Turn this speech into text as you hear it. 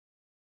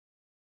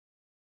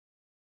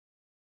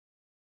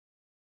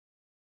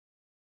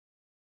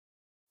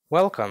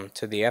Welcome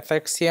to the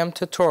FXCM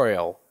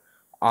tutorial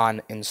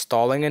on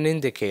installing an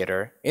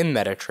indicator in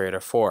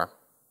MetaTrader4.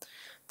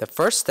 The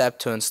first step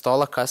to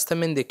install a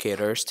custom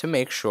indicator is to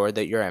make sure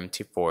that your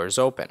MT4 is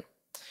open.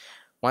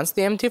 Once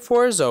the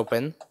MT4 is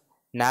open,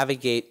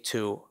 navigate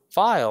to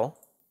File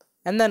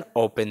and then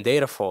Open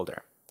Data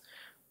Folder.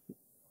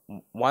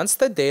 Once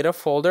the data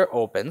folder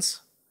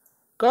opens,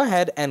 go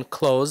ahead and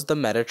close the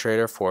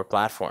MetaTrader4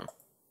 platform.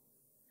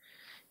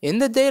 In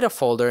the data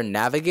folder,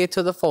 navigate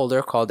to the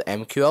folder called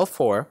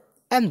MQL4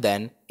 and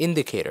then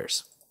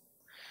Indicators.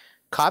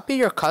 Copy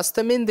your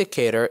custom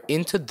indicator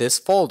into this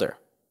folder.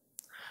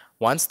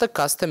 Once the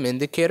custom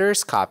indicator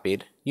is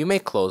copied, you may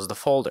close the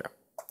folder.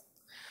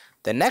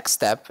 The next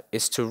step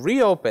is to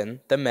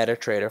reopen the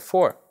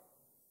MetaTrader4.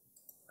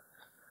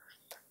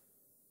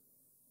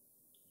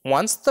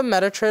 Once the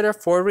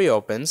MetaTrader4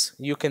 reopens,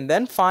 you can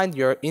then find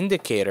your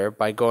indicator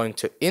by going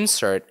to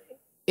Insert,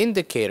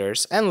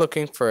 Indicators, and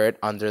looking for it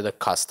under the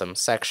Custom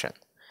section.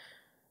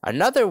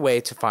 Another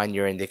way to find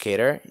your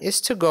indicator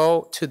is to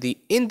go to the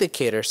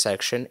Indicator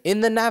section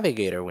in the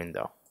Navigator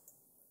window.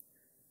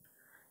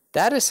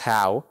 That is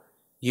how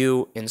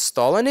you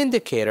install an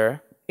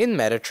indicator in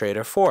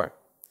MetaTrader4.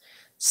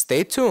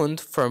 Stay tuned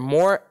for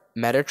more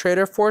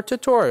MetaTrader4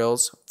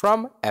 tutorials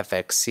from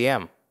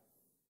FXCM.